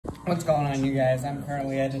What's going on, you guys? I'm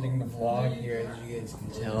currently editing the vlog here, as you guys can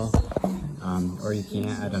tell. Or you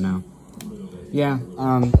can't, I don't know. Yeah,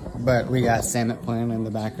 but we got Samet playing in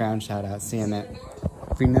the background. Shout out Samet.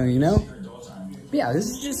 If you know, you know. But yeah, this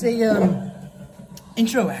is just a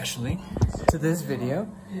intro, actually, to this video.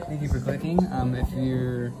 Thank you for clicking. If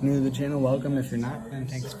you're new to the channel, welcome. If you're not, then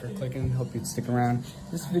thanks for clicking. Hope you'd stick around.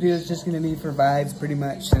 This video is just gonna be for vibes, pretty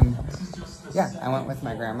much. And yeah, I went with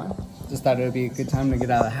my grandma. Just thought it would be a good time to get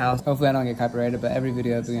out of the house. Hopefully I don't get copyrighted, but every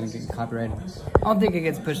video is gonna get copyrighted. I don't think it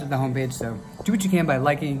gets pushed to the homepage, so do what you can by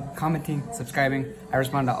liking, commenting, subscribing. I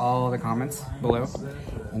respond to all the comments below.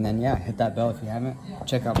 And then yeah, hit that bell if you haven't.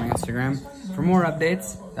 Check out my Instagram for more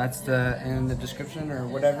updates. That's in the description or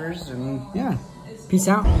whatever's, and yeah, peace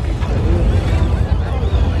out.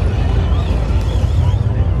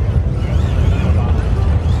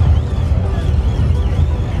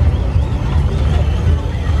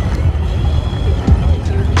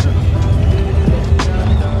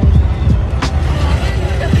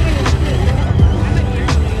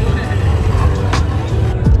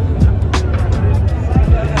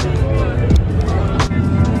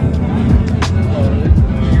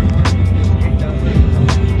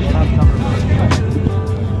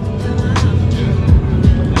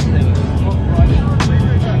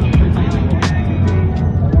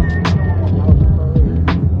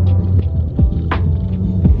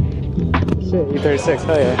 E36,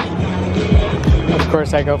 hell yeah. Of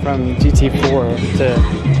course I go from GT4 to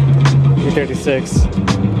E36.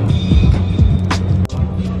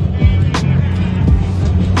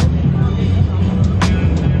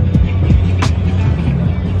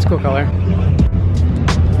 It's a cool color.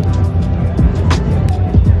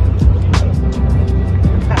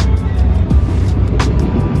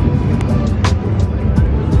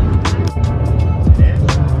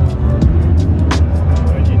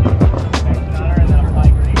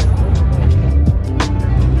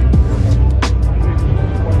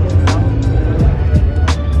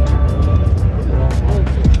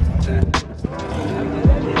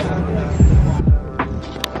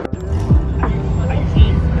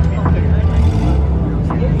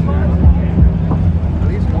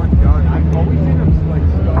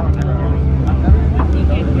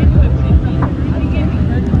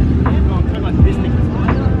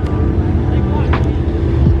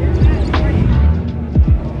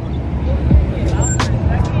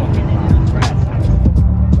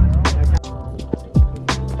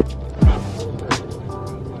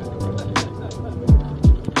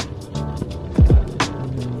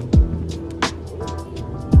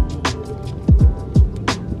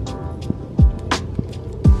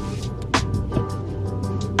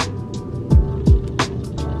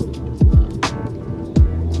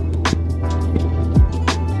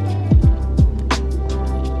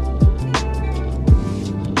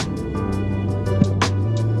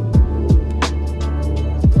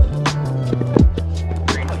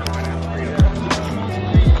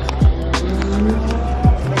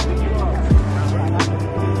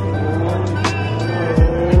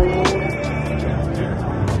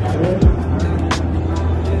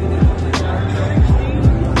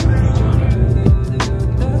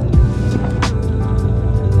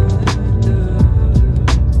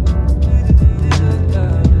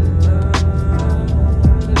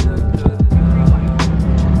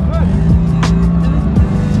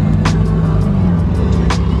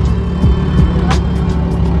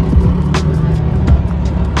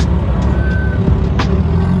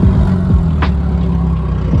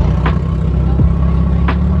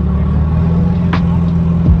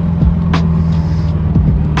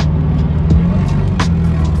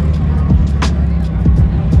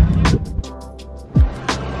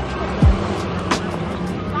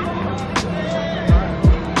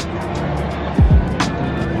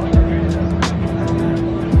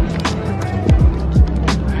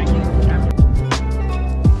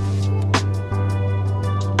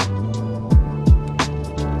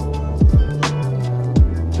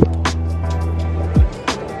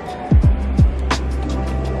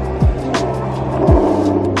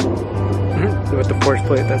 With the Porsche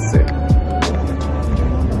plate, that's sick.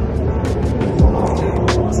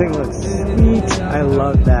 This thing looks sweet. I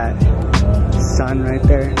love that sun right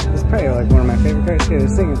there. It's probably like one of my favorite cars too.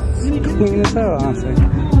 This thing is clean as hell, honestly.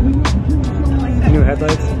 New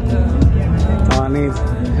headlights. That's all it needs.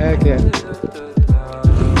 Heck yeah.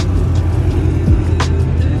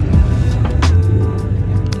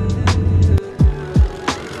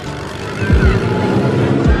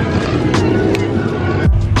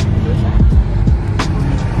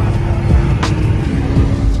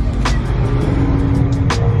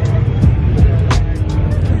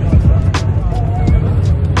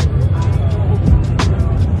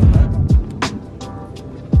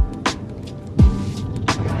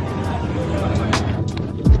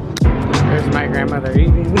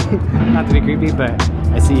 maybe, but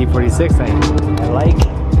I see E46 I like.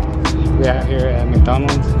 We're out here at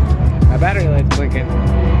McDonald's. My battery light's blinking.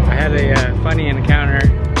 I had a funny encounter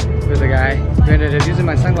with a guy who ended up using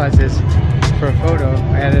my sunglasses for a photo.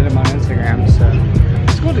 I added him on Instagram, so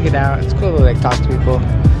it's cool to get out. It's cool to like talk to people.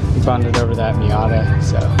 We bonded over that Miata,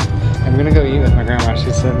 so I'm gonna go eat with my grandma.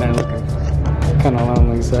 She's sitting there looking kind of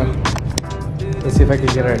lonely, so let's see if I can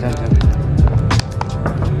get her attention.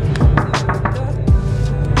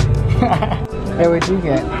 Hey, what'd you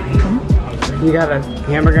get? You got a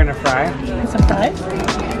hamburger and a fry? Some fries?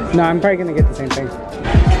 No, I'm probably gonna get the same thing.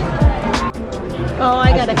 Oh,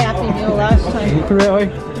 I got a Happy Meal last time. Really?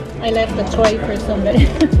 I left a toy for somebody.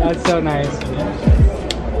 That's so nice.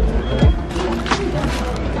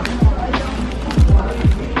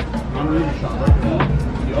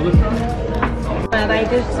 But I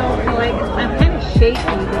just don't feel like I'm kind of shaky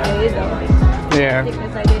today though. Yeah.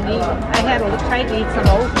 Because I didn't eat. I had tried to eat some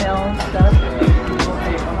oatmeal and stuff.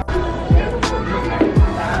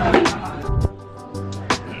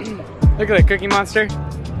 Look at the Cookie Monster.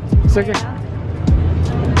 Look at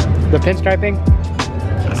the pinstriping.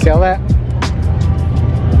 See all that?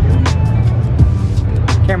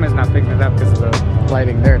 Camera's not picking it up because of the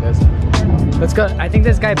lighting. There it is. Let's go. I think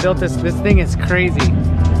this guy built this. This thing is crazy.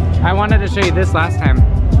 I wanted to show you this last time.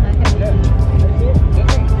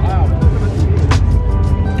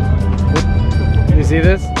 You see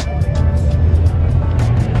this?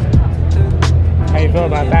 How you feel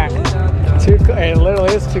about that? Too cool. It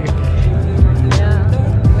literally is too. Yeah.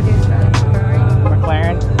 What is that?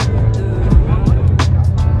 McLaren.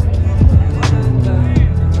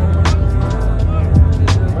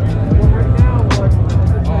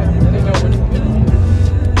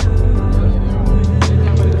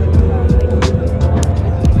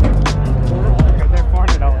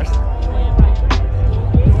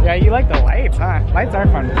 Yeah, you like the lights, huh? Lights are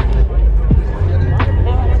fun.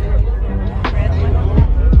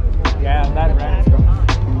 Yeah, that red is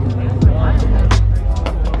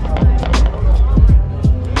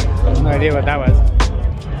cool. No idea what that was.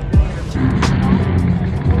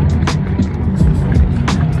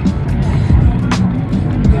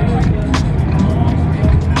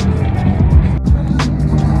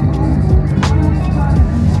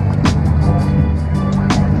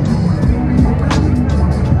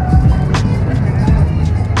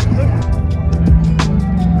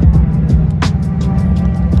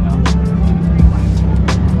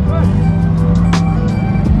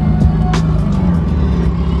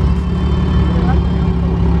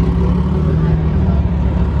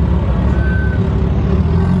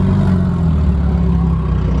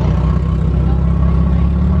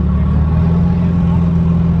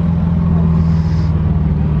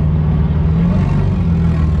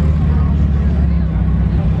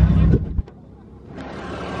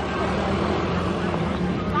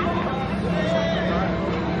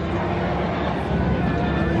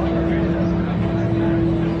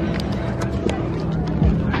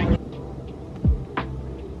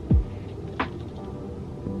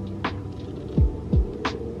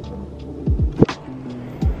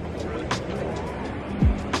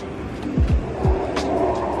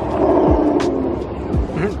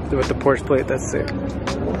 With the Porsche plate, that's sick.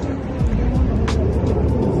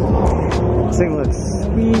 This thing looks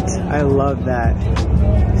sweet. I love that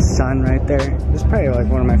sun right there. This is probably like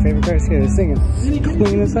one of my favorite cars here. This thing is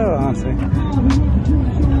clean as hell, honestly.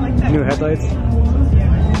 New headlights.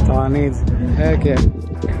 That's all it needs. Heck yeah.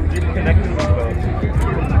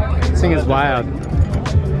 This thing is wild.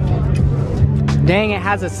 Dang, it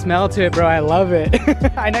has a smell to it, bro. I love it.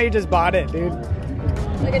 I know you just bought it, dude.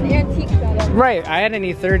 Like an antique setup. Right, I had an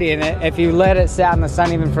E30 in it. If you let it sit out in the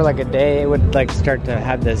sun even for like a day, it would like start to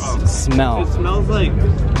have this smell. It smells like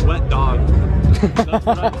wet dog.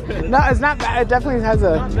 No, it's not bad. It definitely has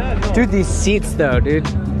a... Bad, no. Dude, these seats though, dude.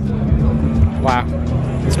 Wow.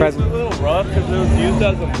 It's a little rough because it was used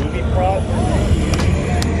as a movie prop.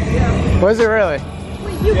 Was it really?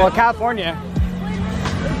 Well, California.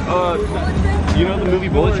 You know the movie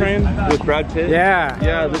Bullet Train with Brad Pitt? Yeah.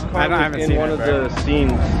 Yeah, this car was in one of the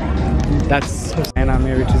scenes. That's hang on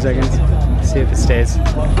maybe 2 seconds. See if it stays.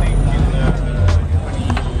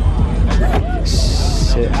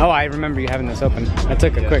 Shit. Oh, I remember you having this open. I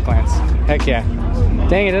took a quick glance. Heck yeah.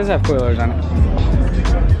 Dang, it does have coilers on it.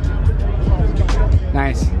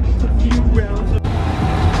 Nice.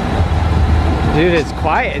 Dude, it's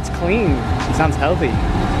quiet. It's clean. It sounds healthy.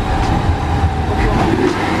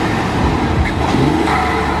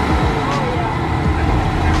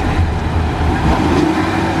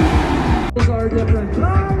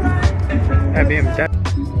 That BMW.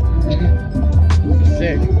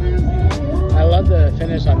 Sick. I I love the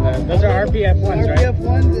finish on those. Those are RPF ones, right? RPF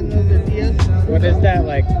ones and those are DS. What is that,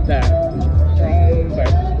 like that chrome, but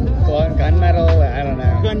gunmetal? I don't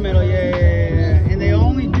know. Gunmetal, yeah. And they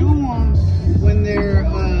only do them when they're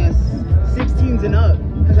 16s and up.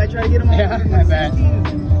 Because I try to get them all Yeah, for my bad.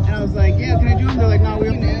 16s. And I was like, yeah, can I do them? They're like, no,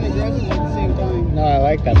 we have and aggressive at the same time. No, I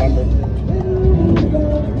like that bumper.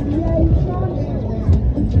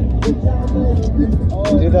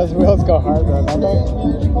 Dude, those wheels go hard, though, don't they?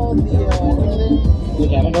 It's called the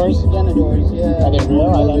Ganadors? Ganadors, yeah. Are they real?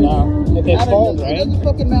 I don't know. If they fold, It right? doesn't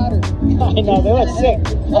fucking matter. I know, they look sick.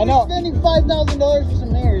 I know. I'm spending $5,000 for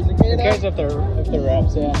some mirrors, okay? Who cares if they're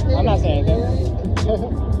reps? Yeah, I'm not saying anything.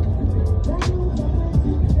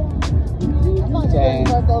 I'm not spending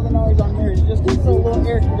 $5,000 on mirrors just so a little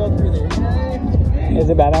air can go through there. Is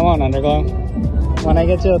it bad? I want underglow. When I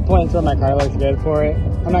get to a point where my car looks good for it,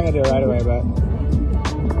 I'm not gonna do it right away, but.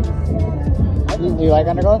 Do you like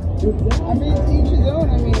underglow? I mean, each his own.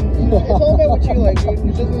 I mean, it's all about what you like, dude. It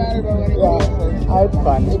doesn't matter about what anybody else likes. It's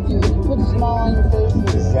fun. If you put a smile on your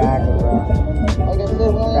face, Exactly, bro. like I said,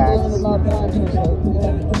 we're only doing it about time, so it's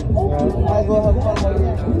like, might as well have fun like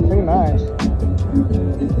that. Pretty much.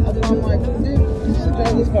 That's why I'm like, dude, you should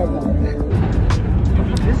drive this car now.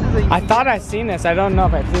 This is a I thought I'd seen this. I don't know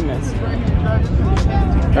if I've seen this.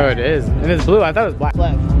 Oh, it is. And it's blue. I thought it was black.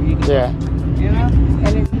 Yeah. You know? And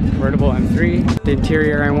it, Convertible M3. The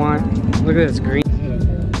interior I want. Look at this green.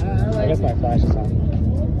 I guess my flash is on.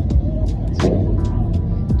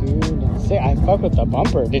 Dude, sick. I fuck with the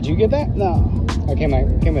bumper. Did you get that? no. I came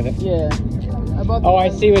with it. Yeah. I bought the Oh, I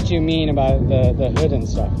see what you mean about the hood and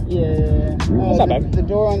stuff. Yeah. That's not bad. The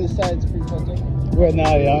door on the side is pretty fucked up. Wait, no,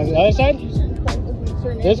 the other side?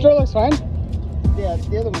 This door looks fine. Yeah,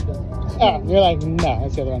 the other one does. Oh, you're like, no,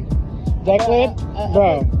 that's the other one. Deck lid?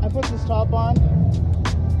 Bro. I put this top on.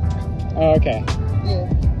 Oh, okay.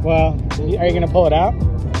 Yeah. Well, are you going to pull it out?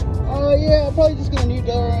 Oh, yeah. I'll probably just get a new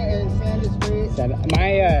door and sand it straight.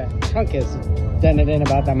 My trunk is dented in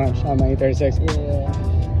about that much on my E36. Yeah.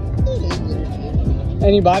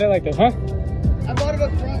 And you bought it like this, huh? I bought it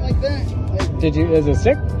up front like that. Like, Did you? Is it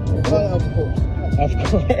sick? of course. Of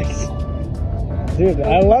course. Dude,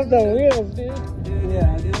 I love the wheels, dude.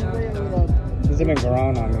 Yeah. The only way I would These have been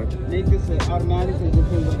growing on me. make this automatic is if it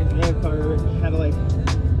was like a drag car where it had like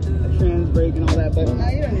a trans brake and all that. But no,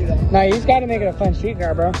 you don't need that. No, you just got to make it a fun street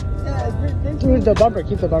car, bro. Yeah, it's Dude, the bumper.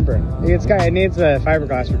 Keep the bumper. It needs a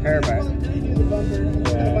fiberglass repair, but. the bumper. I'm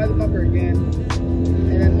gonna buy the bumper again.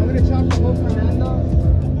 And then I'm gonna chop the whole front end off.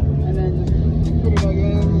 And then just put it back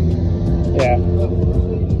in. Yeah.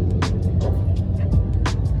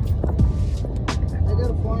 I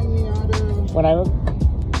gotta find Miata. When I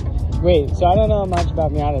wait, so I don't know much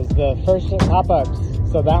about Miatas. The first pop-ups.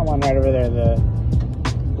 So that one right over there. The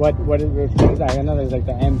what is that? I know there's like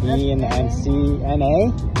the MB and the MC,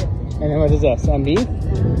 NA, and then what is this? MB,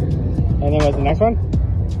 and then what's the next one?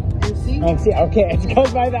 MC? MC. Okay, it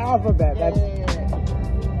goes by the alphabet. That's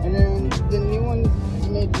And then the new one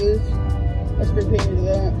made this. I spray painted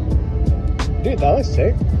that. dude, that looks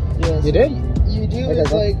sick. Yeah. You did? You do. Okay, It's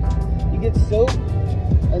cool. like you get soap,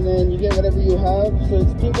 and then you get whatever you have. So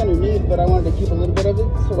it's pink underneath, but I wanted to keep a little bit of it.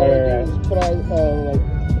 So what I Right. do is put out like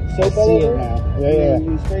soap I all see it over. now. And Yeah. then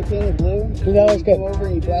you spray paint it blue. Dude, that looks you good. Go over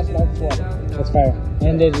and you blast it off with water. That's fire.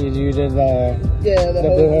 And did you did Yeah, the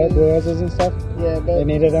hoses. blue hoses and stuff? Yeah, but They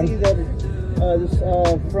needed them? this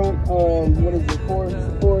front, what is it, core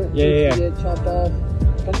support? Yeah. Get chopped off.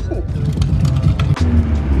 I'm just gonna